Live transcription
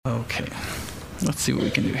Okay, let's see what we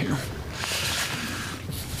can do here.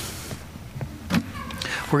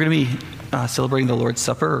 We're going to be celebrating the Lord's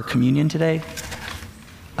Supper or communion today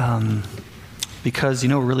because,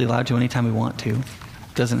 we're really allowed to anytime we want to.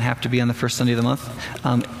 It doesn't have to be on the first Sunday of the month.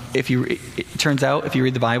 It turns out, if you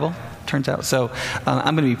read the Bible, turns out. So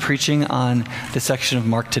I'm going to be preaching on the section of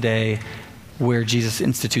Mark today where Jesus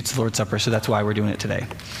institutes the Lord's Supper, so that's why we're doing it today.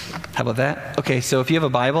 How about that? Okay, so if you have a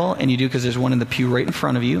Bible, and you do because there's one in the pew right in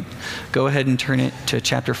front of you, go ahead and turn it to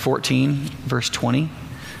chapter 14, verse 20.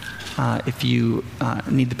 If you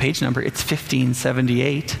need the page number, it's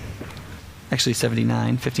 1578. Actually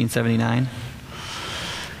 79, 1579.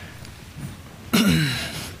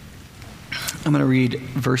 I'm going to read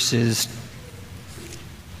verses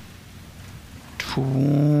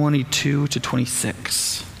 22 to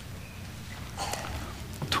 26.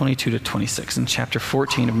 22 to 26 in chapter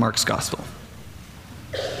 14 of Mark's Gospel.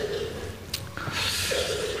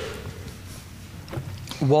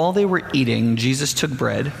 While they were eating, Jesus took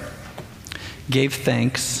bread, gave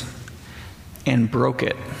thanks, and broke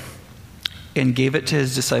it, and gave it to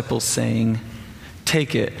his disciples, saying,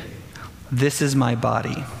 "Take it, this is my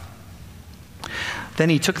body." Then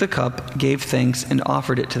he took the cup, gave thanks, and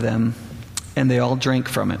offered it to them, and they all drank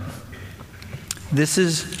from it. "This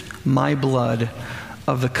is my blood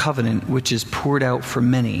of the covenant, which is poured out for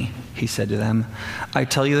many," he said to them. "I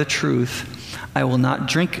tell you the truth, I will not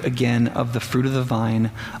drink again of the fruit of the vine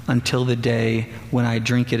until the day when I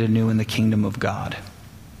drink it anew in the kingdom of God."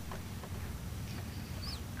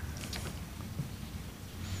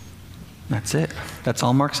 That's it. That's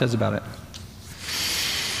all Mark says about it.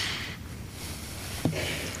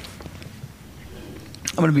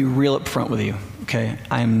 I'm going to be real upfront with you, okay?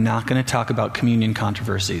 I'm not going to talk about communion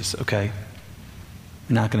controversies, okay?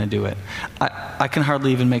 I'm not going to do it. I can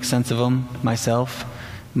hardly even make sense of them myself.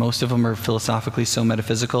 Most of them are philosophically so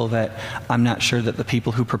metaphysical that I'm not sure that the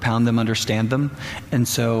people who propound them understand them. And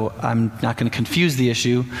so I'm not going to confuse the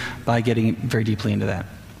issue by getting very deeply into that.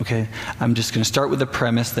 Okay? I'm just going to start with the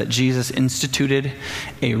premise that Jesus instituted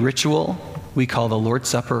a ritual we call the Lord's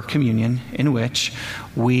Supper or communion, in which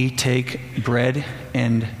we take bread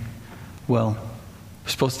and, we're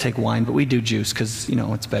supposed to take wine, but we do juice because,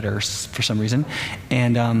 it's better for some reason.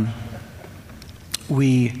 And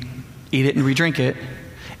we eat it and we drink it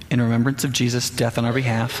in remembrance of Jesus' death on our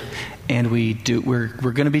behalf. And we're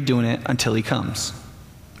going to be doing it until he comes,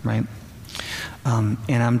 right? And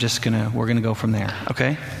we're going to go from there,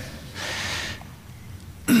 okay?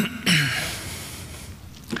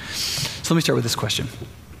 So let me start with this question.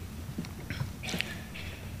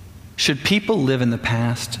 Should people live in the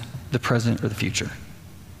past, the present, or the future?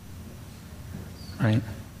 Right?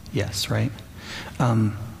 Yes, right?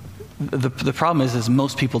 The problem is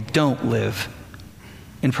most people don't live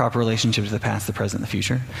in proper relationship to the past, the present, and the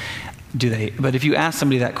future. Do they? But if you ask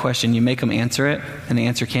somebody that question, you make them answer it, and the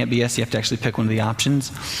answer can't be yes, you have to actually pick one of the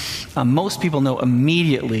options. Most people know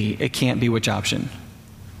immediately it can't be which option.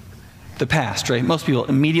 The past, right? Most people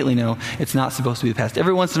immediately know it's not supposed to be the past.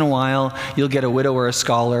 Every once in a while, you'll get a widow or a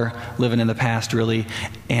scholar living in the past, really,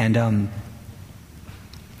 and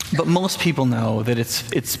but most people know that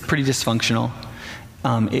it's pretty dysfunctional.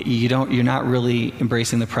 You're not really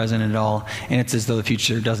embracing the present at all, and it's as though the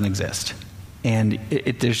future doesn't exist. And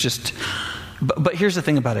there's just, but here's the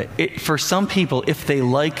thing about it. For some people, if they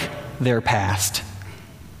like their past,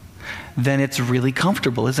 then it's really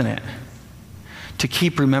comfortable, isn't it? To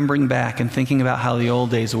keep remembering back and thinking about how the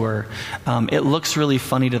old days were. It looks really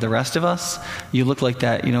funny to the rest of us. You look like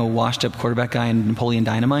that, washed up quarterback guy in Napoleon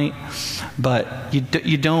Dynamite, but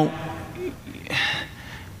you don't.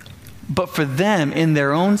 But for them, in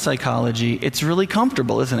their own psychology, it's really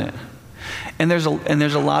comfortable, isn't it? And there's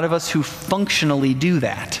a lot of us who functionally do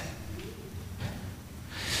that.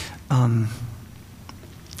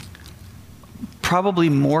 Probably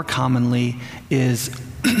more commonly is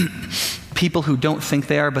people who don't think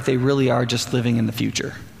they are, but they really are just living in the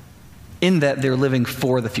future. In that they're living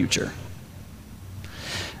for the future.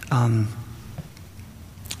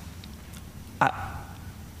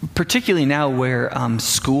 Particularly now where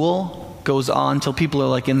school goes on until people are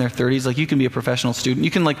like in their 30s. Like you can be a professional student.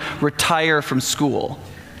 You can retire from school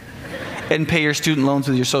and pay your student loans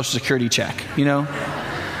with your Social Security check,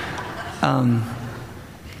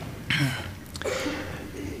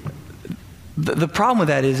 The problem with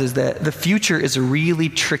that is that the future is a really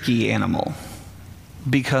tricky animal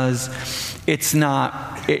because it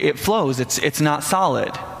flows. It's not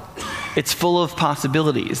solid. It's full of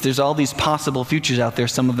possibilities. There's all these possible futures out there,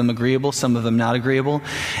 some of them agreeable, some of them not agreeable.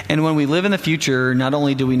 And when we live in the future, not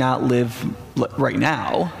only do we not live right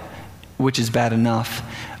now, which is bad enough,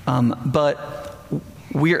 but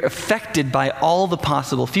we're affected by all the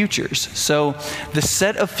possible futures. So the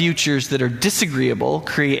set of futures that are disagreeable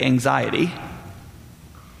create anxiety,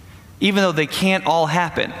 even though they can't all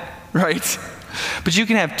happen, right? But you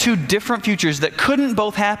can have two different futures that couldn't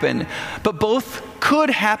both happen, but both could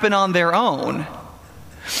happen on their own.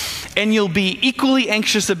 And you'll be equally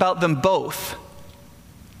anxious about them both.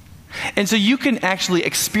 And so you can actually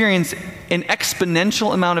experience an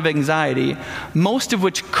exponential amount of anxiety, most of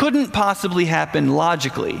which couldn't possibly happen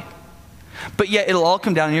logically. But yet it'll all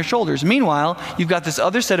come down on your shoulders. Meanwhile, you've got this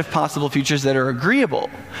other set of possible futures that are agreeable,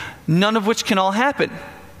 none of which can all happen.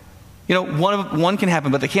 You know, one can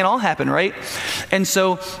happen, but they can't all happen, right? And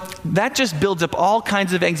so that just builds up all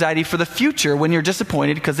kinds of anxiety for the future when you're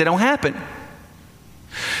disappointed because they don't happen.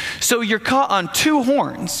 So you're caught on two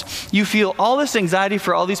horns. You feel all this anxiety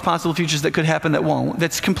for all these possible futures that could happen that won't,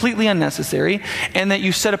 that's completely unnecessary, and that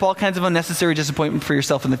you set up all kinds of unnecessary disappointment for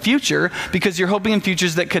yourself in the future because you're hoping in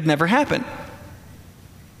futures that could never happen.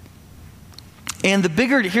 And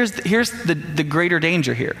here's the greater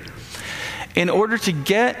danger here. In order to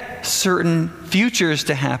get certain futures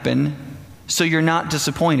to happen so you're not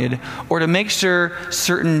disappointed, or to make sure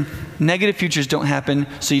certain negative futures don't happen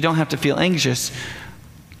so you don't have to feel anxious,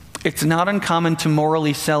 it's not uncommon to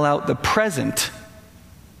morally sell out the present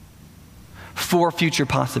for future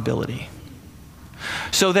possibility.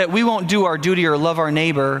 So that we won't do our duty or love our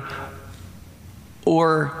neighbor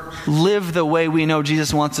or live the way we know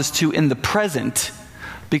Jesus wants us to in the present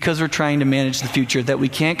because we're trying to manage the future that we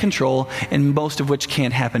can't control and most of which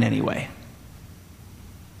can't happen anyway.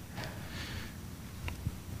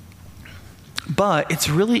 But it's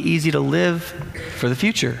really easy to live for the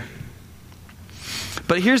future.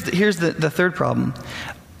 But here's the third problem.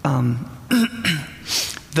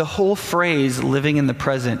 The whole phrase living in the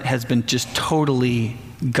present has been just totally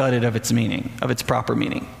gutted of its meaning, of its proper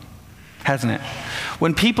meaning, hasn't it?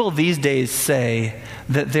 When people these days say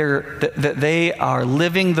that they are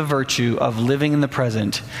living the virtue of living in the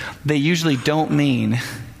present, they usually don't mean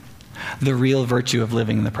the real virtue of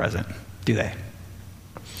living in the present, do they?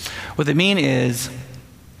 What they mean is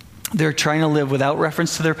they're trying to live without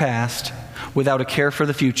reference to their past, without a care for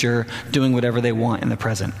the future, doing whatever they want in the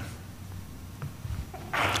present.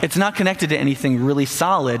 It's not connected to anything really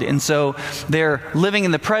solid, and so they're living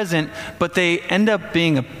in the present, but they end up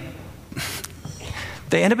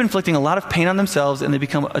inflicting a lot of pain on themselves, and they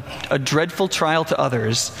become a dreadful trial to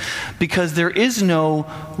others because there is no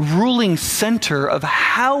ruling center of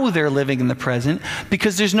how they're living in the present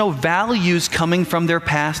because there's no values coming from their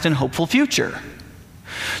past and hopeful future.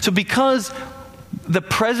 So because the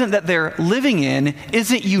present that they're living in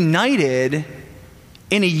isn't united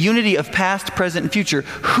in a unity of past, present, and future,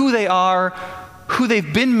 who they are, who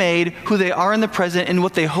they've been made, who they are in the present, and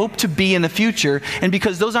what they hope to be in the future. And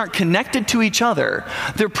because those aren't connected to each other,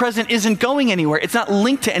 their present isn't going anywhere. It's not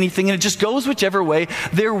linked to anything, and it just goes whichever way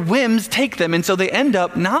their whims take them. And so they end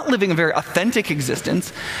up not living a very authentic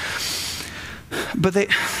existence, but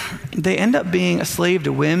they end up being a slave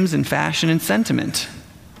to whims and fashion and sentiment,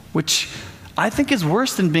 which I think is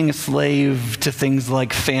worse than being a slave to things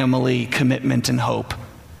like family, commitment, and hope.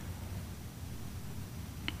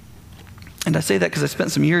 And I say that because I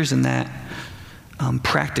spent some years in that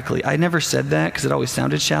practically. I never said that because it always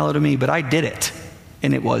sounded shallow to me, but I did it,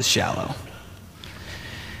 and it was shallow.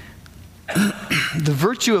 The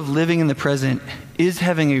virtue of living in the present is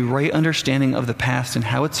having a right understanding of the past and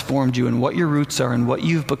how it's formed you and what your roots are and what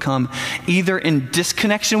you've become, either in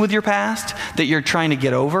disconnection with your past that you're trying to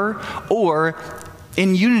get over, or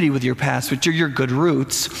in unity with your past, which are your good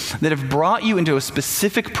roots that have brought you into a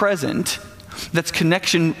specific present that's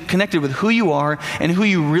connected with who you are and who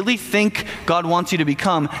you really think God wants you to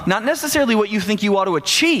become. Not necessarily what you think you ought to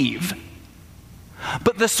achieve,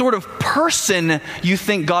 but the sort of person you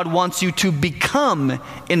think God wants you to become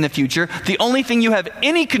in the future, the only thing you have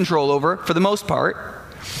any control over for the most part,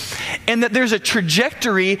 and that there's a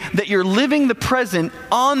trajectory that you're living the present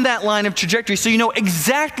on that line of trajectory so you know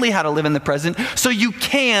exactly how to live in the present so you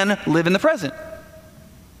can live in the present.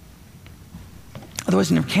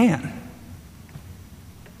 Otherwise you never can.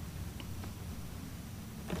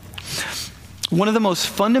 One of the most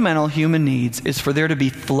fundamental human needs is for there to be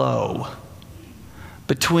flow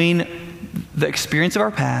between the experience of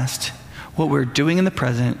our past, what we're doing in the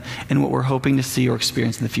present, and what we're hoping to see or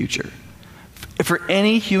experience in the future. For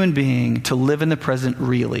any human being to live in the present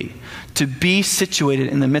really, to be situated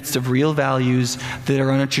in the midst of real values that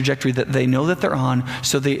are on a trajectory that they know that they're on,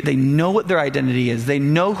 so they know what their identity is. They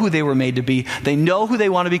know who they were made to be. They know who they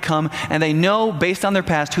want to become, and they know, based on their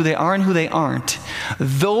past, who they are and who they aren't.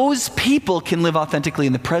 Those people can live authentically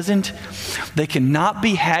in the present. They cannot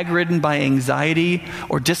be hag-ridden by anxiety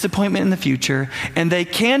or disappointment in the future, and they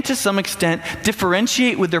can, to some extent,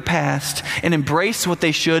 differentiate with their past and embrace what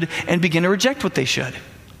they should and begin to reject what they should.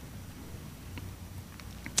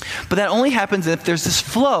 But that only happens if there's this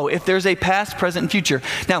flow, if there's a past, present, and future.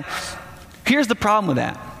 Now, here's the problem with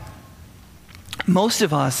that. Most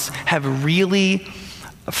of us have really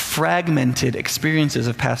fragmented experiences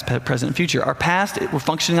of past, present, and future. Our past, we're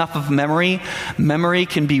functioning off of memory. Memory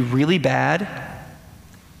can be really bad.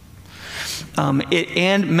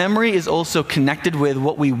 And memory is also connected with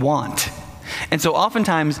what we want. And so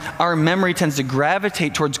oftentimes, our memory tends to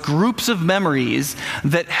gravitate towards groups of memories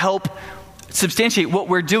that help substantiate what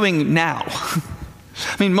we're doing now.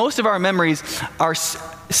 I mean, most of our memories are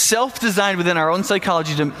self-designed within our own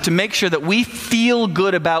psychology to make sure that we feel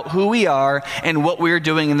good about who we are and what we're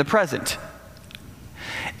doing in the present.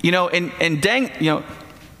 Forget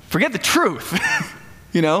the truth.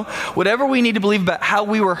 Whatever we need to believe about how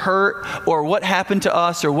we were hurt or what happened to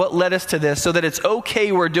us or what led us to this, so that it's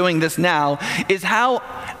okay we're doing this now, is how,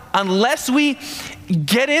 unless we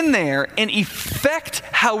get in there and effect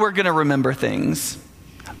how we're going to remember things,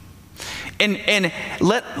 and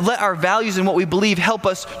let our values and what we believe help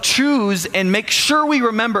us choose and make sure we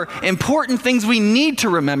remember important things we need to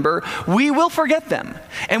remember, we will forget them.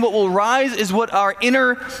 And what will rise is what our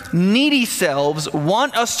inner needy selves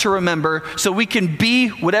want us to remember, so we can be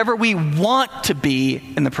whatever we want to be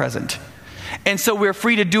in the present. And so we're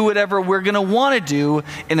free to do whatever we're going to want to do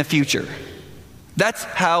in the future. That's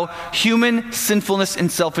how human sinfulness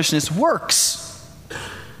and selfishness works.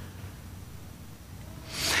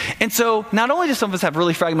 And so not only do some of us have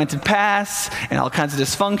really fragmented pasts and all kinds of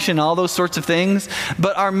dysfunction, all those sorts of things,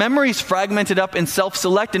 but our memory's fragmented up and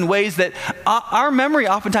self-select in ways that our memory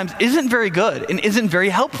oftentimes isn't very good and isn't very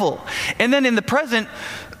helpful. And then in the present,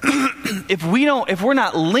 if we're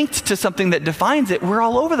not linked to something that defines it, we're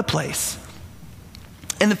all over the place.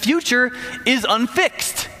 And the future is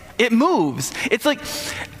unfixed. It moves.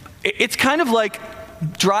 It's kind of like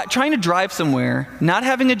trying to drive somewhere, not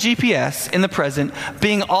having a GPS in the present,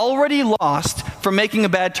 being already lost from making a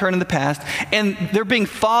bad turn in the past, and there being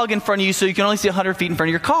fog in front of you so you can only see 100 feet in front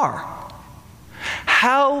of your car.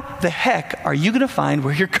 How the heck are you going to find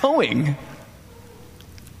where you're going? You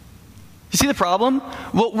see the problem?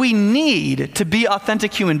 What we need to be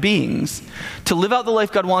authentic human beings, to live out the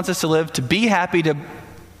life God wants us to live, to be happy, to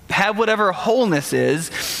have whatever wholeness is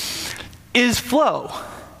flow.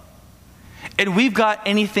 And we've got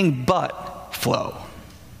anything but flow.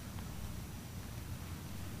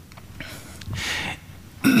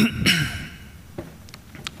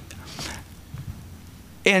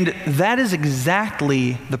 And that is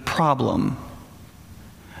exactly the problem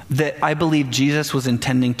that I believe Jesus was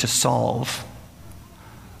intending to solve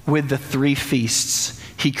with the 3 feasts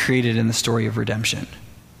he created in the story of redemption.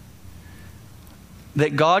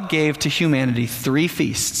 That God gave to humanity 3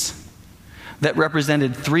 feasts that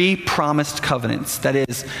represented 3 promised covenants. That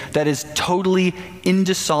is totally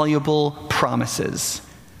indissoluble promises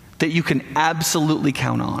that you can absolutely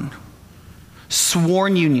count on.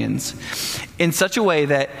 Sworn unions in such a way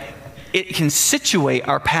that it can situate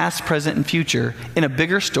our past, present, and future in a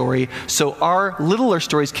bigger story, so our littler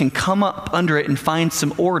stories can come up under it and find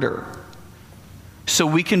some order, so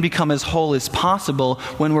we can become as whole as possible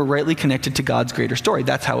when we're rightly connected to God's greater story.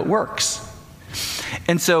 That's how it works.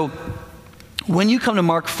 And so when you come to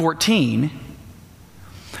Mark 14,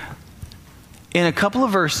 in a couple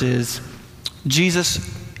of verses,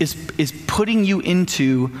 Jesus is putting you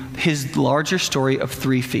into his larger story of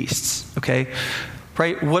 3 feasts, okay?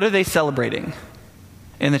 Right? What are they celebrating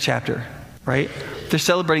in the chapter, right? They're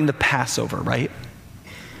celebrating the Passover, right?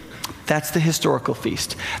 That's the historical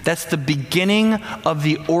feast. That's the beginning of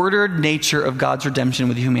the ordered nature of God's redemption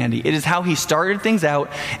with humanity. It is how he started things out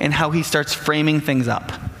and how he starts framing things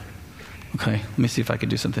up. Okay, let me see if I can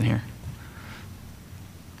do something here.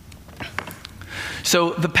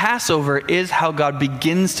 So the Passover is how God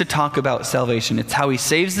begins to talk about salvation. It's how he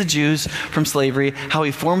saves the Jews from slavery, how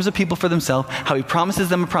he forms a people for himself, how he promises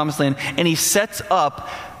them a promised land, and he frames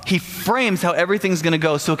how everything's going to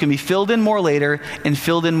go so it can be filled in more later and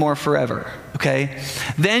filled in more forever, okay?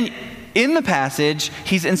 Then in the passage,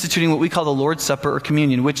 he's instituting what we call the Lord's Supper or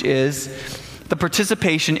communion, which is the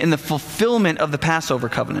participation in the fulfillment of the Passover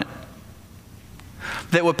covenant.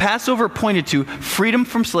 That what Passover pointed to, freedom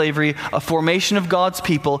from slavery, a formation of God's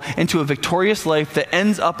people into a victorious life that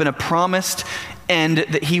ends up in a promised end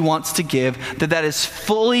that he wants to give, that's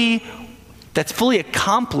fully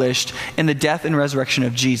accomplished in the death and resurrection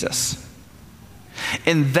of Jesus.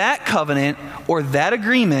 And that covenant or that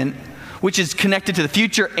agreement, which is connected to the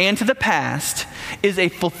future and to the past, is a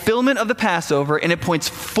fulfillment of the Passover, and it points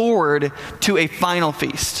forward to a final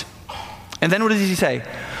feast. And then what does he say?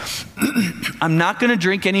 I'm not going to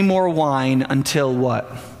drink any more wine until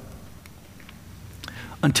what?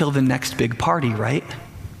 Until the next big party, right?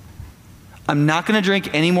 I'm not going to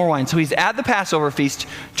drink any more wine. So he's at the Passover feast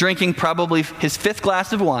drinking probably his 5th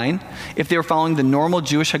glass of wine, if they were following the normal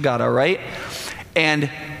Jewish Haggadah, right? And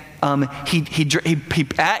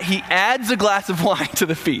he adds a glass of wine to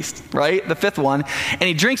the feast, right? The 5th one. And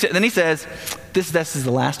he drinks it. And then he says, this is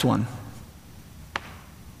the last one.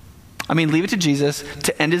 I mean, leave it to Jesus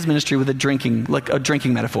to end his ministry with a drinking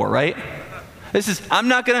metaphor, right? I'm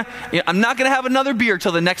not gonna have another beer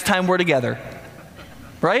till the next time we're together,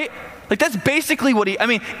 right? Like that's basically what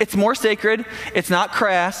it's more sacred, it's not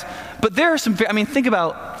crass, but there are some, think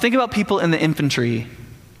about people in the infantry,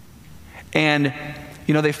 and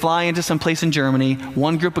they fly into some place in Germany.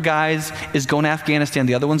 One group of guys is going to Afghanistan,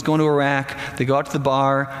 the other one's going to Iraq. They go out to the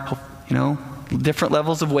bar, different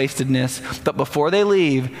levels of wastedness. But before they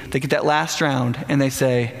leave, they get that last round and they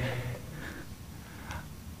say,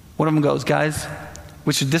 one of them goes, guys,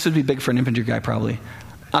 this would be big for an infantry guy probably.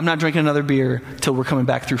 I'm not drinking another beer till we're coming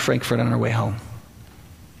back through Frankfurt on our way home.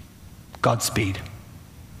 Godspeed.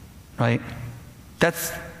 Right?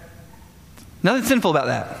 That's nothing sinful about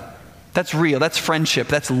that. That's real. That's friendship.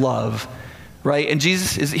 That's love. Right? And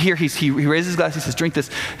Jesus is here. He raises his glass. He says, drink this.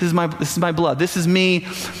 This is my blood. This is me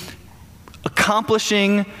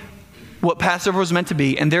accomplishing what Passover was meant to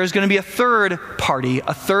be. And there's going to be a third party,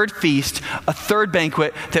 a third feast, a third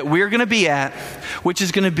banquet that we're going to be at, which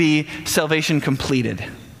is going to be salvation completed.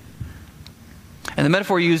 And the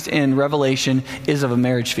metaphor used in Revelation is of a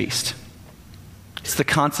marriage feast. It's the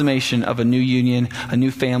consummation of a new union, a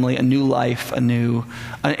new family, a new life, a new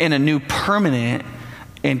permanent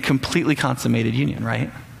and completely consummated union,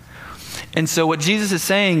 right? And so what Jesus is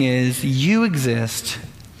saying is, you exist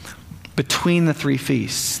between the 3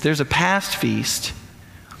 feasts. There's a past feast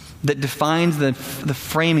that defines the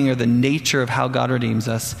framing or the nature of how God redeems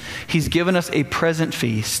us. He's given us a present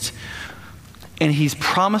feast, and he's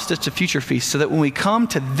promised us a future feast, so that when we come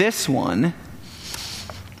to this one,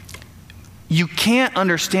 you can't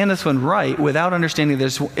understand this one right without understanding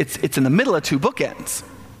it's in the middle of 2 bookends.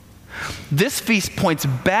 This feast points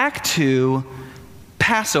back to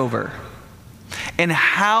Passover and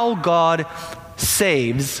how God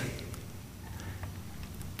saves.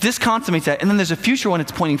 This consummates that. And then there's a future one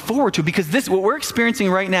it's pointing forward to, because what we're experiencing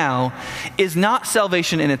right now is not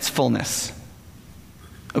salvation in its fullness.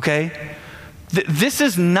 Okay? This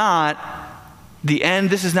is not the end.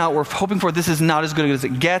 This is not what we're hoping for. This is not as good as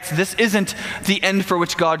it gets. This isn't the end for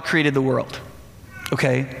which God created the world.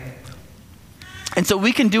 Okay? And so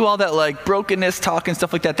we can do all that like brokenness talk and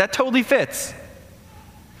stuff like that. That totally fits.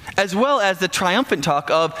 As well as the triumphant talk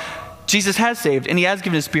of Jesus has saved and he has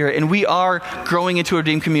given his Spirit and we are growing into a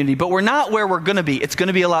redeemed community. But we're not where we're going to be. It's going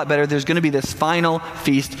to be a lot better. There's going to be this final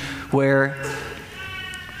feast where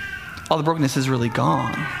all the brokenness is really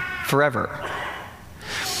gone forever.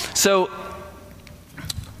 So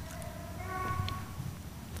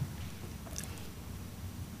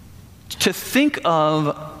to think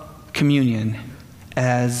of communion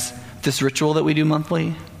as this ritual that we do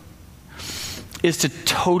monthly is to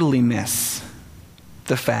totally miss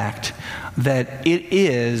the fact that it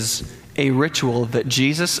is a ritual that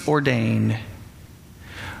Jesus ordained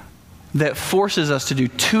that forces us to do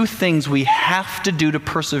 2 things we have to do to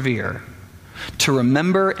persevere: to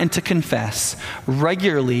remember and to confess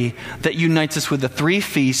regularly, that unites us with the 3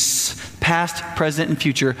 feasts, past, present, and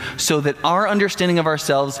future, so that our understanding of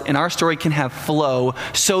ourselves and our story can have flow,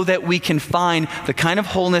 so that we can find the kind of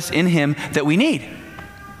wholeness in him that we need.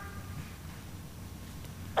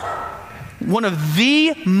 One of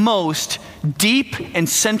the most deep and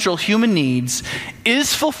central human needs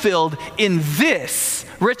is fulfilled in this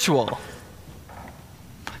ritual.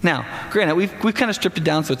 Now, granted, we've kind of stripped it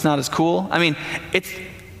down so it's not as cool. I mean,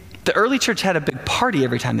 the early church had a big party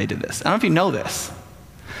every time they did this. I don't know if you know this.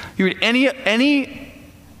 You read any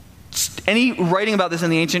writing about this in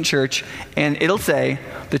the ancient church, and it'll say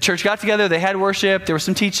the church got together, they had worship, there was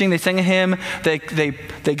some teaching, they sang a hymn, they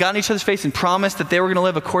got in each other's face and promised that they were going to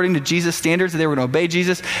live according to Jesus' standards, that they were going to obey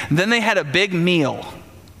Jesus. And then they had a big meal.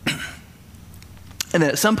 And then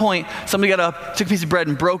at some point, somebody got up, took a piece of bread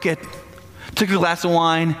and broke it, took a glass of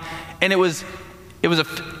wine, and it was it was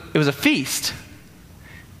a feast.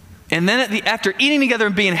 And then after eating together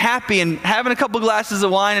and being happy and having a couple glasses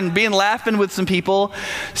of wine and laughing with some people,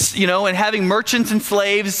 and having merchants and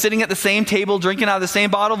slaves sitting at the same table drinking out of the same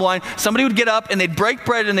bottle of wine, somebody would get up and they'd break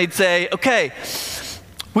bread and they'd say, okay,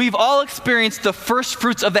 we've all experienced the first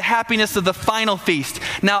fruits of the happiness of the final feast.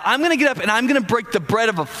 Now I'm going to get up and I'm going to break the bread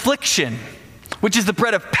of affliction, which is the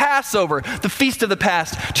bread of Passover, the feast of the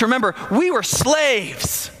past, to remember we were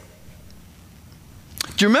slaves.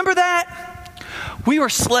 Do you remember that? We were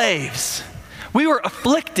slaves. We were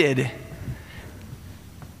afflicted.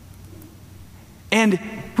 And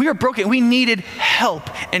we were broken. We needed help.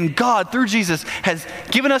 And God, through Jesus, has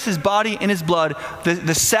given us his body and his blood,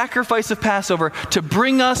 the sacrifice of Passover, to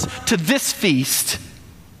bring us to this feast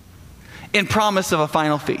in promise of a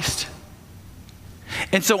final feast.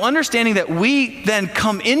 And so understanding that we then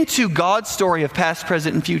come into God's story of past,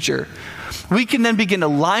 present, and future, we can then begin to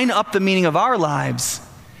line up the meaning of our lives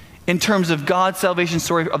in terms of God's salvation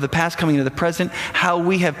story of the past coming into the present, how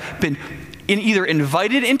we have been either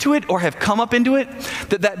invited into it or have come up into it,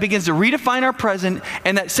 that begins to redefine our present,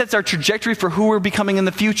 and that sets our trajectory for who we're becoming in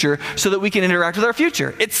the future so that we can interact with our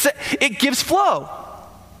future. It gives flow.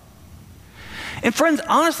 And friends,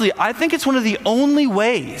 honestly, I think it's one of the only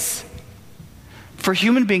ways for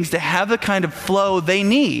human beings to have the kind of flow they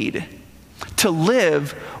need to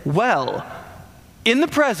live well in the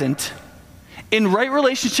present, in right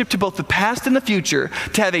relationship to both the past and the future,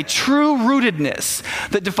 to have a true rootedness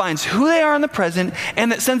that defines who they are in the present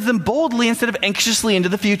and that sends them boldly instead of anxiously into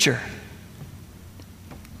the future.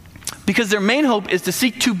 Because their main hope is to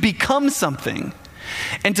seek to become something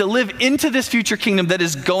and to live into this future kingdom that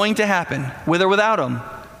is going to happen, with or without them.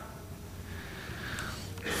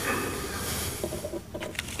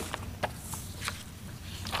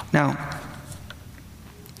 Now,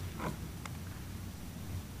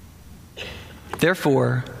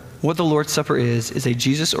 therefore, what the Lord's Supper is a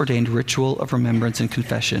Jesus-ordained ritual of remembrance and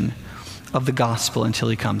confession of the gospel until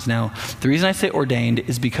he comes. Now, the reason I say ordained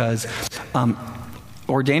is because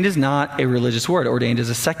ordained is not a religious word. Ordained is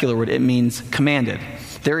a secular word. It means commanded.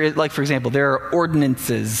 There is, for example, there are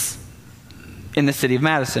ordinances in the city of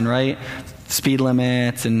Madison, right? Speed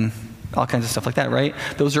limits and all kinds of stuff like that, right?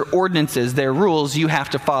 Those are ordinances. They're rules you have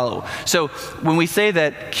to follow. So when we say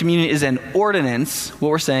that communion is an ordinance, what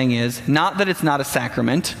we're saying is not that it's not a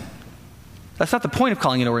sacrament. That's not the point of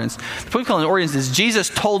calling it an ordinance. The point of calling it an ordinance is Jesus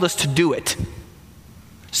told us to do it.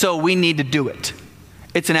 So we need to do it.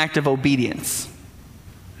 It's an act of obedience,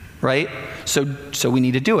 right? So we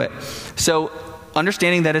need to do it. So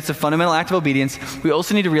understanding that it's a fundamental act of obedience, we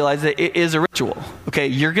also need to realize that it is a ritual. Okay,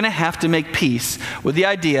 you're going to have to make peace with the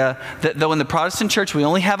idea that though in the Protestant church we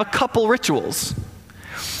only have a couple rituals,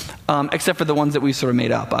 except for the ones that we've sort of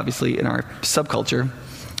made up, obviously, in our subculture.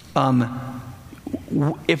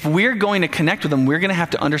 If we're going to connect with them, we're going to have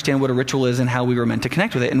to understand what a ritual is and how we were meant to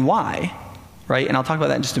connect with it and why, right? And I'll talk about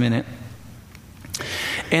that in just a minute.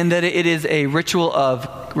 And that it is a ritual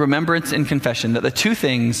of remembrance and confession, that the two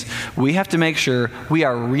things we have to make sure we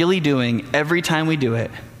are really doing every time we do it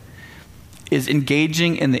is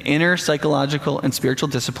engaging in the inner psychological and spiritual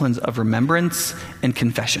disciplines of remembrance and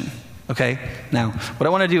confession. Okay? Now, what I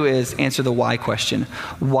want to do is answer the why question.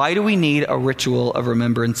 Why do we need a ritual of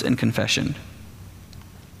remembrance and confession?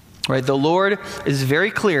 Right? The Lord is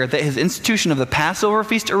very clear that his institution of the Passover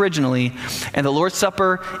feast originally and the Lord's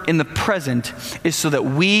Supper in the present is so that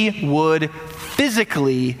we would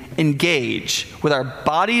physically engage with our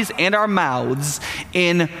bodies and our mouths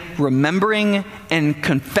in remembering and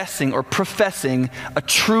confessing or professing a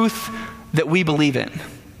truth that we believe in.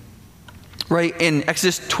 Right? In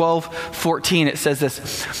Exodus 12:14 it says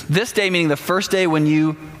this day, meaning the first day when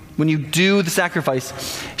you do the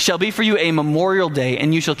sacrifice, shall be for you a memorial day,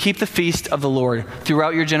 and you shall keep the feast of the Lord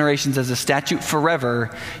throughout your generations as a statute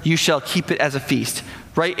forever. You shall keep it as a feast.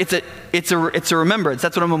 Right? It's a remembrance.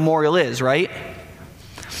 That's what a memorial is, right?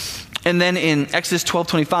 And then in Exodus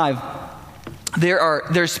 12:25,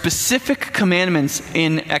 there's specific commandments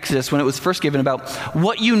in Exodus when it was first given about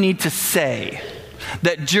what you need to say.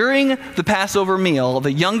 That during the Passover meal,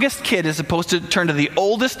 the youngest kid is supposed to turn to the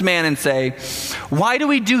oldest man and say, why do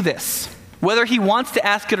we do this? Whether he wants to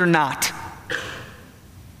ask it or not.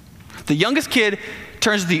 The youngest kid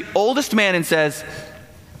turns to the oldest man and says,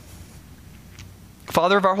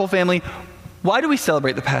 Father of our whole family, why do we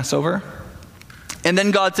celebrate the Passover? And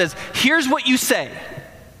then God says, here's what you say.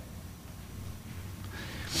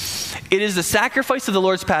 It is the sacrifice of the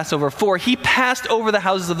Lord's Passover, for he passed over the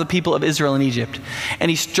houses of the people of Israel in Egypt, and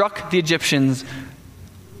he struck the Egyptians,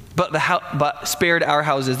 but spared our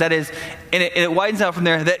houses. That is, and it widens out from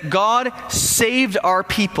there, that God saved our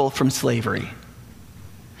people from slavery.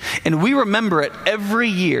 And we remember it every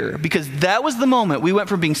year because that was the moment we went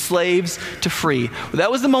from being slaves to free. That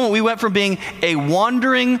was the moment we went from being a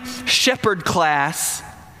wandering shepherd class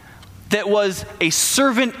that was a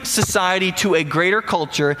servant society to a greater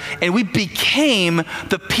culture, and we became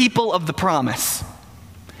the people of the promise.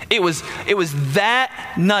 It was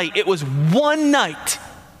that night. It was one night.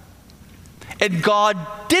 And God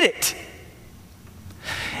did it.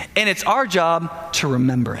 And it's our job to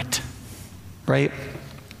remember it, right?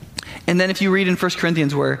 And then if you read in 1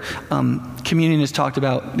 Corinthians where communion is talked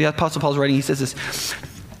about, the Apostle Paul's writing, he says this.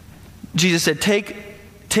 Jesus said,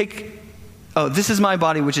 this is my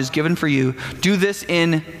body which is given for you. Do this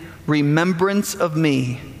in remembrance of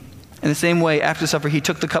me. In the same way, after supper, he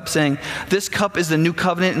took the cup saying, this cup is the new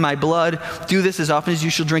covenant in my blood. Do this as often as you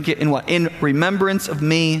shall drink it in what? In remembrance of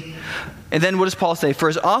me. And then what does Paul say? For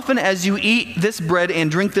as often as you eat this bread and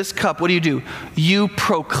drink this cup, what do? You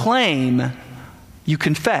proclaim, you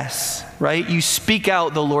confess, right? You speak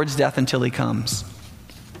out the Lord's death until he comes.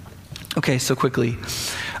 Okay, so quickly.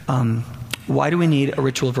 Why do we need a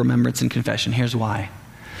ritual of remembrance and confession? Here's why.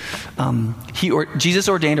 Jesus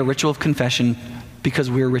ordained a ritual of confession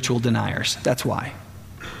because we're ritual deniers. That's why.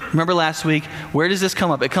 Remember last week, where does this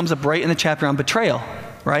come up? It comes up right in the chapter on betrayal,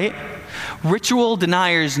 right? Ritual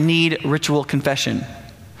deniers need ritual confession.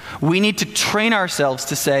 We need to train ourselves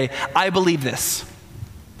to say, I believe this,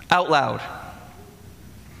 out loud.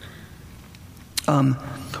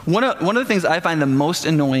 One of the things I find the most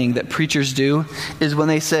annoying that preachers do is when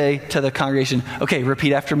they say to the congregation, okay,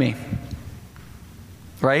 repeat after me.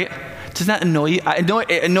 Right? Does that annoy you?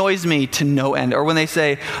 It annoys me to no end. Or when they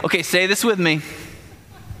say, okay, say this with me.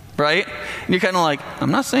 Right? And you're kind of like,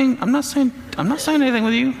 I'm not saying anything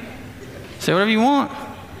with you. Say whatever you want.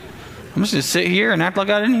 I'm just going to sit here and act like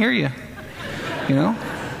I didn't hear you. You know?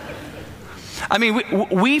 I mean,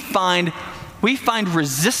 we find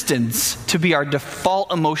resistance to be our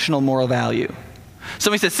default emotional moral value.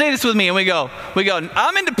 Somebody says, say this with me, and we go,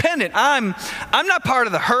 I'm independent. I'm not part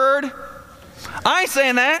of the herd. I ain't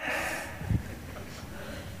saying that.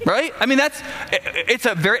 Right? I mean, it's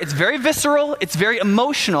very visceral, it's very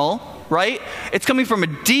emotional, right? It's coming from a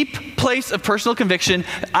deep place of personal conviction.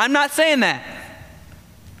 I'm not saying that.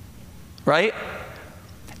 Right?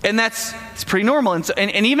 And it's pretty normal.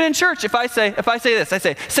 And even in church, if I say this,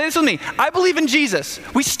 say this with me. I believe in Jesus.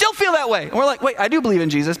 We still feel that way. And we're like, wait, I do believe in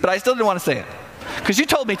Jesus, but I still didn't want to say it. Because you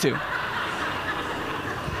told me to.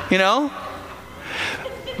 You know?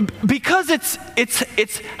 Because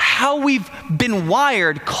it's how we've been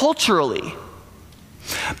wired culturally.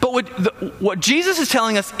 But what Jesus is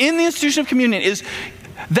telling us in the institution of communion is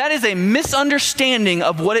that is a misunderstanding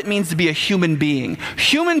of what it means to be a human being.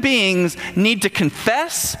 Human beings need to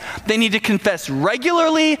confess. They need to confess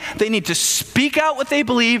regularly. They need to speak out what they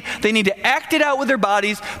believe. They need to act it out with their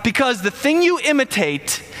bodies, because the thing you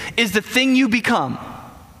imitate is the thing you become.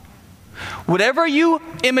 Whatever you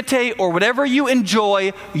imitate or whatever you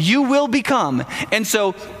enjoy, you will become. And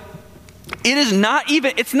so it's not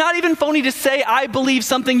even phony to say, I believe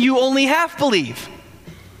something you only half believe.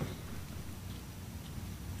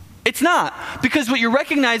 It's not. Because what you're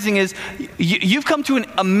recognizing is you've come to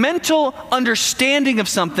a mental understanding of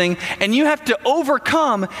something, and you have to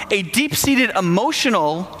overcome a deep-seated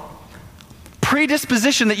emotional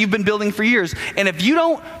predisposition that you've been building for years. And if you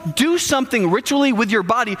don't do something ritually with your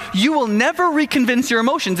body, you will never reconvince your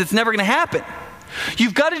emotions. It's never going to happen.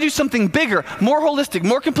 You've got to do something bigger, more holistic,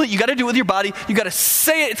 more complete. You got to do it with your body. You got to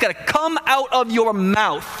say it. It's got to come out of your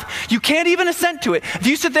mouth. You can't even assent to it. If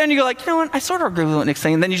you sit there and you're like, you know what, I sort of agree with what Nick's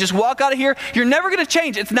saying, and then you just walk out of here, you're never going to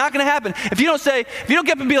change. It's not going to happen. If you don't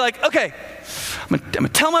get up and be like, okay, I'm going to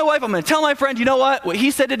tell my wife, I'm going to tell my friend, you know what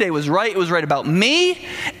he said today was right. It was right about me,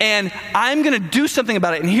 and I'm going to do something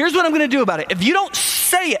about it. And here's what I'm going to do about it. If you don't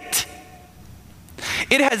say it,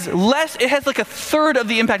 it has like a third of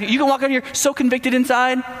the impact. You can walk out here so convicted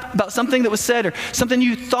inside about something that was said or something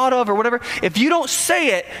you thought of or whatever. If you don't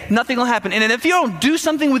say it, nothing will happen. And if you don't do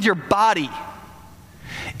something with your body,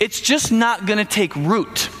 it's just not going to take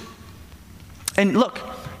root. And look,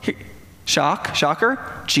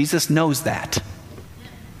 shocker, Jesus knows that.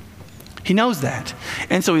 He knows that.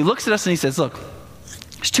 And so he looks at us and he says, look,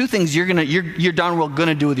 there's two things you're darn well going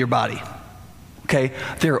to do with your body. Okay?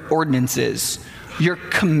 They're ordinances. You're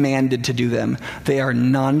commanded to do them. They are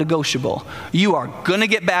non-negotiable. You are going to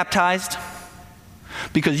get baptized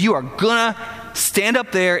because you are going to stand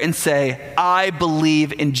up there and say, I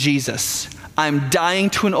believe in Jesus. I'm dying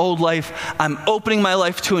to an old life. I'm opening my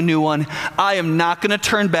life to a new one. I am not going to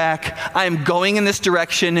turn back. I am going in this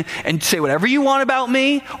direction, and say whatever you want about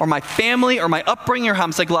me or my family or my upbringing or how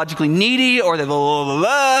I'm psychologically needy or the blah, blah,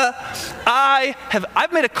 blah, blah.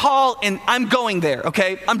 I've made a call and I'm going there,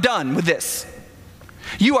 okay? I'm done with this.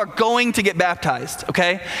 You are going to get baptized,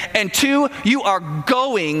 okay? And 2, you are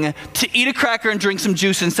going to eat a cracker and drink some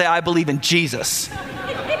juice and say, I believe in Jesus.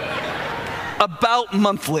 About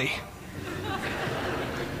monthly.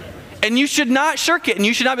 And you should not shirk it, and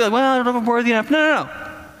you should not be like, well, I don't know if I'm worthy enough. No.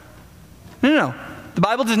 The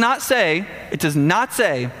Bible does not say,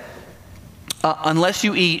 unless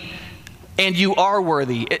you eat and you are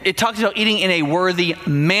worthy. It talks about eating in a worthy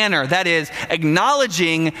manner. That is,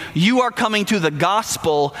 acknowledging you are coming to the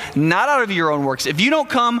gospel, not out of your own works. If you don't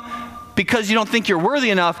come because you don't think you're worthy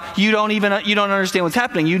enough, you don't understand what's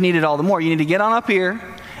happening. You need it all the more. You need to get on up here,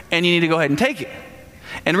 and you need to go ahead and take it.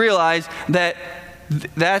 And realize that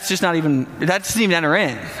that doesn't even enter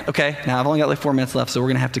in, okay? Now, I've only got like 4 minutes left, so we're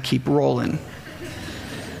going to have to keep rolling.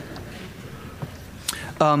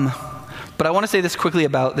 But I want to say this quickly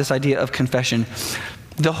about this idea of confession.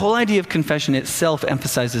 The whole idea of confession itself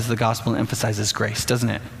emphasizes the gospel and emphasizes grace, doesn't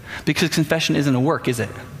it? Because confession isn't a work, is it?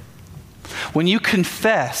 When you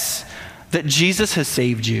confess that Jesus has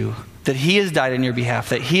saved you, that he has died on your behalf,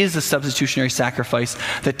 that he is the substitutionary sacrifice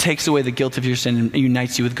that takes away the guilt of your sin and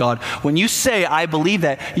unites you with God. When you say, I believe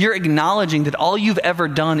that, you're acknowledging that all you've ever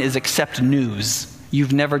done is accept news.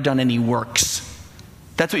 You've never done any works.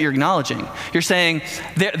 That's what you're acknowledging. You're saying,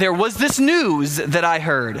 there was this news that I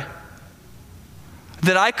heard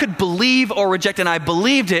that I could believe or reject, and I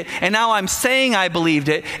believed it, and now I'm saying I believed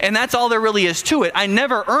it, and that's all there really is to it. I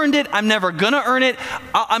never earned it. I'm never going to earn it.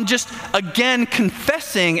 I'm just, again,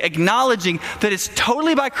 confessing, acknowledging that it's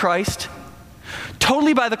totally by Christ,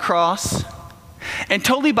 totally by the cross, and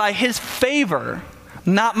totally by his favor,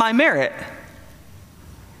 not my merit,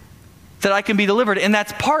 that I can be delivered. And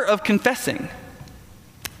that's part of confessing.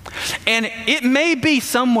 And it may be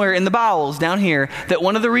somewhere in the bowels down here that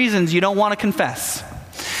one of the reasons you don't want to confess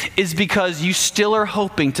is because you still are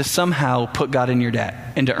hoping to somehow put God in your debt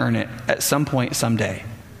and to earn it at some point, someday.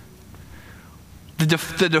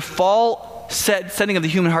 The default setting of the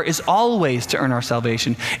human heart is always to earn our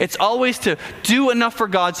salvation. It's always to do enough for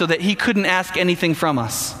God so that he couldn't ask anything from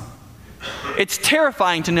us. It's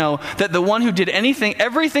terrifying to know that the one who did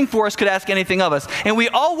everything for us could ask anything of us. And we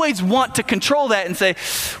always want to control that and say,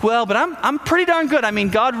 well, but I'm pretty darn good. I mean,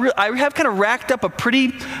 God, I have kind of racked up a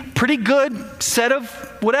pretty good set of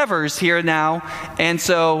whatevers here now. And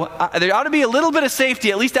so there ought to be a little bit of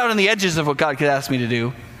safety, at least out on the edges of what God could ask me to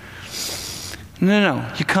do. No.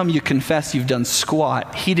 You come, you confess, you've done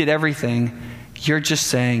squat. He did everything. You're just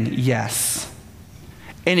saying yes.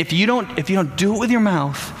 And if you don't do it with your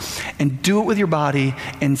mouth and do it with your body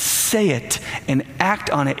and say it and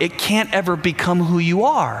act on it, it can't ever become who you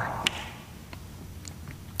are.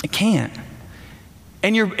 It can't.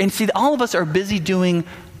 And see, all of us are busy doing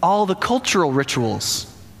all the cultural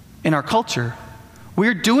rituals in our culture.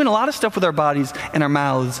 We're doing a lot of stuff with our bodies and our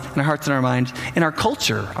mouths and our hearts and our minds in our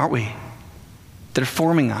culture, aren't we? That are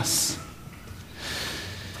forming us.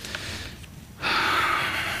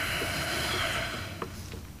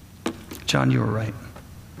 John, you were right.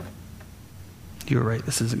 You were right.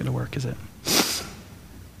 This isn't going to work, is it?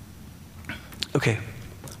 Okay.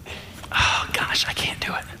 Oh, gosh, I can't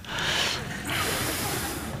do it.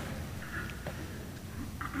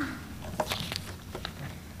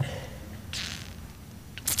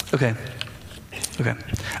 Okay.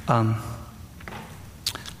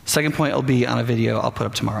 Second point will be on a video I'll put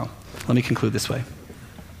up tomorrow. Let me conclude this way.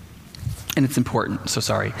 And it's important, so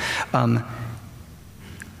sorry.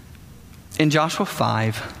 In Joshua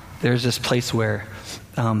 5, there's this place where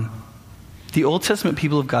the Old Testament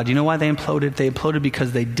people of God, you know why they imploded? They imploded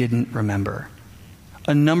because they didn't remember.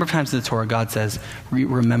 A number of times in the Torah, God says,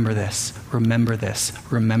 remember this, remember this,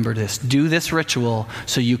 remember this. Do this ritual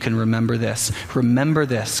so you can remember this. Remember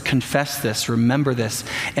this, confess this, remember this.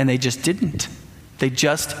 And they just didn't. They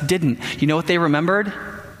just didn't. You know what they remembered?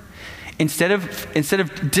 Instead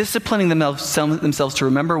of disciplining themselves to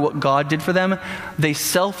remember what God did for them,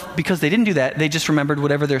 because they didn't do that, they just remembered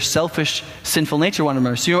whatever their selfish, sinful nature wanted to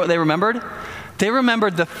remember. So you know what they remembered? They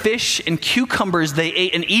remembered the fish and cucumbers they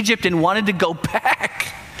ate in Egypt and wanted to go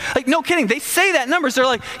back. Like, no kidding. They say that numbers. They're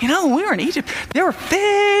like, we were in Egypt. There were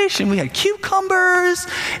fish and we had cucumbers.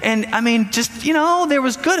 And I mean, just, there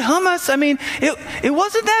was good hummus. I mean, it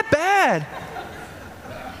wasn't that bad.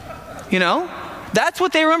 That's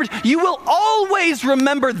what they remembered. You will always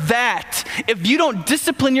remember that if you don't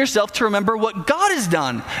discipline yourself to remember what God has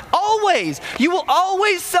done. You will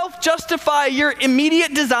always self-justify your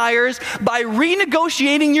immediate desires by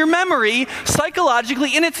renegotiating your memory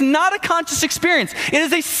psychologically, and it's not a conscious experience. It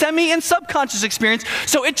is a semi and subconscious experience,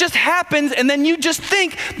 so it just happens, and then you just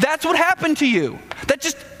think that's what happened to you. That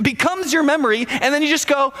just becomes your memory, and then you just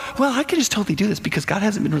go, well, I can just totally do this because God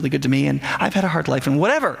hasn't been really good to me, and I've had a hard life, and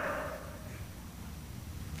whatever.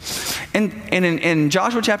 And in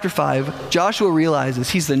Joshua chapter 5, Joshua realizes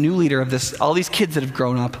he's the new leader of all these kids that have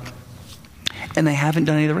grown up, and they haven't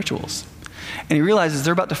done any of the rituals. And he realizes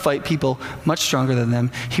they're about to fight people much stronger than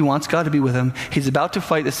them. He wants God to be with him. He's about to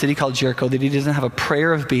fight the city called Jericho that he doesn't have a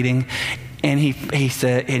prayer of beating. And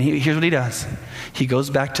here's what he does. He goes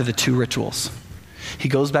back to the two rituals. He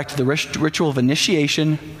goes back to the ritual of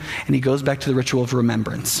initiation, and he goes back to the ritual of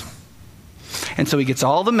remembrance. And so he gets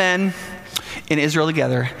all the men in Israel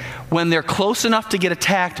together when they're close enough to get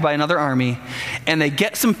attacked by another army, and they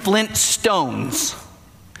get some flint stones,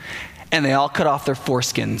 and they all cut off their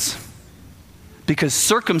foreskins. Because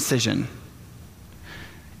circumcision,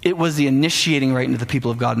 it was the initiating rite into the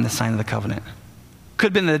people of God and the sign of the covenant. Could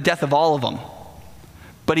have been the death of all of them.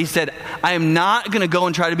 But he said, I am not going to go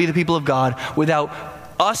and try to be the people of God without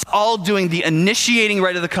us all doing the initiating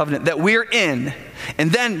rite of the covenant that we're in.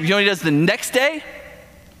 And then, you know what he does the next day?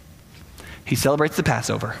 He celebrates the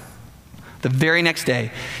Passover. The very next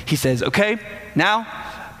day, he says, okay, now,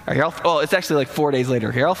 are you all, it's actually like 4 days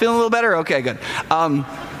later. You're all feeling a little better? Okay, good.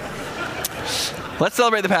 Let's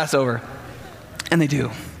celebrate the Passover. And they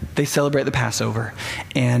do. They celebrate the Passover.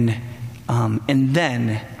 And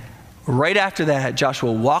then, right after that,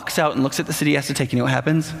 Joshua walks out and looks at the city he has to take. You know what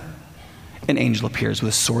happens? An angel appears with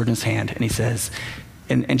a sword in his hand. And he says,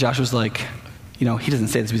 and Joshua's like, he doesn't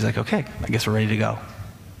say this, but he's like, okay, I guess we're ready to go.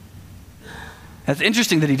 It's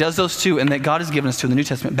interesting that he does those two, and that God has given us two in the New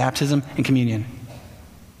Testament, baptism and communion,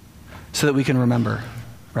 so that we can remember,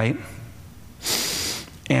 right?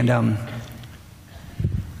 And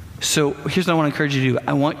so here's what I want to encourage you to do.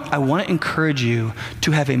 I want to encourage you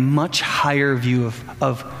to have a much higher view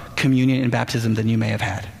of communion and baptism than you may have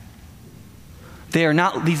had. They are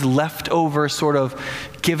not these leftover sort of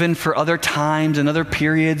given for other times and other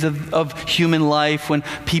periods of human life when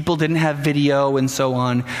people didn't have video and so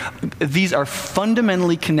on. These are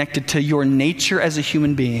fundamentally connected to your nature as a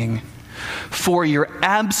human being for your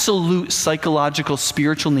absolute psychological,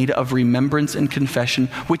 spiritual need of remembrance and confession,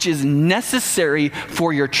 which is necessary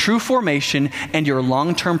for your true formation and your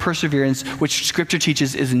long-term perseverance, which Scripture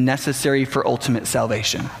teaches is necessary for ultimate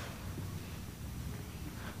salvation.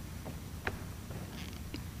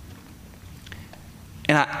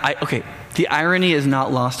 And the irony is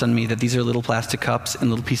not lost on me that these are little plastic cups and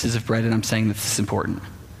little pieces of bread, and I'm saying that this is important.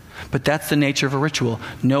 But that's the nature of a ritual.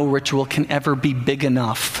 No ritual can ever be big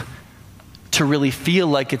enough to really feel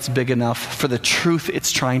like it's big enough for the truth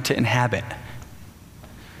it's trying to inhabit.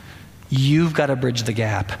 You've got to bridge the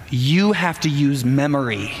gap. You have to use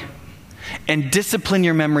memory and discipline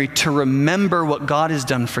your memory to remember what God has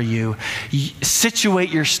done for you. Situate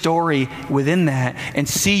your story within that and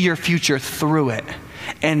see your future through it.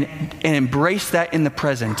 And embrace that in the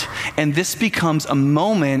present. And this becomes a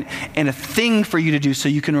moment and a thing for you to do so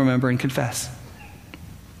you can remember and confess.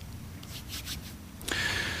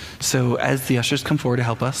 So as the ushers come forward to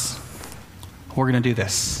help us, we're going to do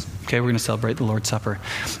this. Okay, we're going to celebrate the Lord's Supper.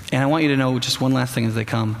 And I want you to know just one last thing as they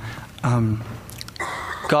come.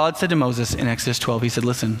 God said to Moses in Exodus 12, he said,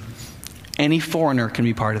 listen, any foreigner can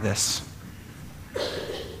be part of this.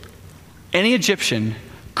 Any Egyptian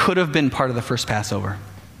could have been part of the first Passover.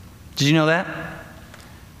 Did you know that?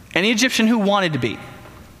 Any Egyptian who wanted to be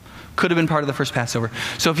could have been part of the first Passover.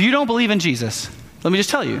 So if you don't believe in Jesus, let me just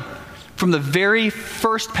tell you, from the very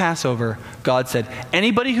first Passover, God said,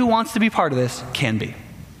 anybody who wants to be part of this can be.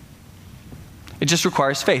 It just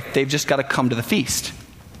requires faith. They've just got to come to the feast.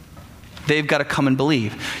 They've got to come and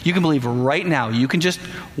believe. You can believe right now. You can just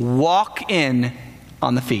walk in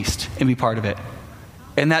on the feast and be part of it.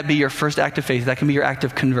 And that be your first act of faith. That can be your act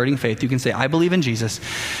of converting faith. You can say, I believe in Jesus.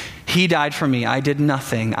 He died for me. I did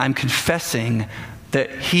nothing. I'm confessing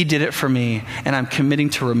that he did it for me, and I'm committing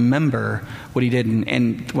to remember what he did.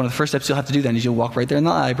 And one of the first steps you'll have to do then is you'll walk right there in the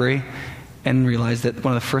library and realize that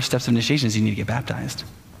one of the first steps of initiation is you need to get baptized,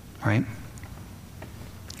 right?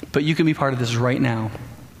 But you can be part of this right now.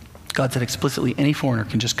 God said explicitly, any foreigner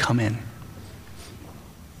can just come in.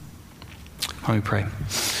 Why don't we pray?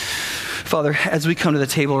 Father, as we come to the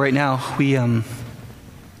table right now, we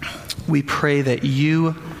pray that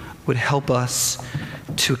you would help us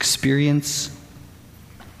to experience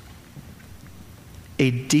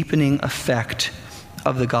a deepening effect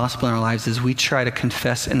of the gospel in our lives as we try to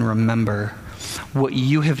confess and remember what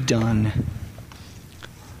you have done.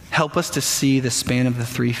 Help Help us to see the span of the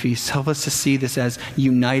three feasts. Help us to see this as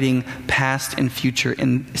uniting past and future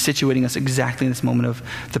and situating us exactly in this moment of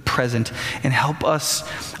the present. And help us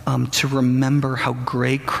to remember how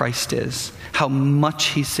great Christ is, how much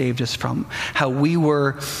he saved us from, how we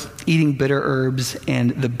were eating bitter herbs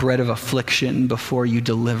and the bread of affliction before you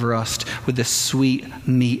deliver us with the sweet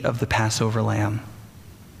meat of the Passover lamb.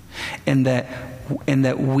 And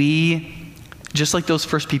that we, just like those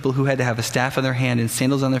first people who had to have a staff in their hand and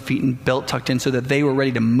sandals on their feet and belt tucked in so that they were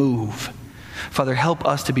ready to move, Father, help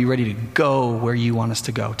us to be ready to go where you want us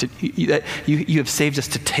to go. You have saved us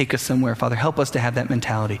to take us somewhere. Father, help us to have that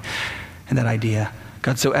mentality and that idea.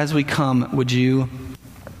 God, so as we come, would you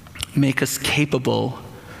make us capable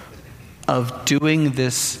of doing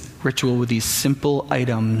this ritual with these simple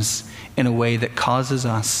items in a way that causes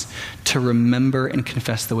us to remember and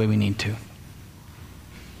confess the way we need to.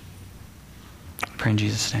 I pray in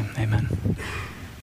Jesus' name, amen.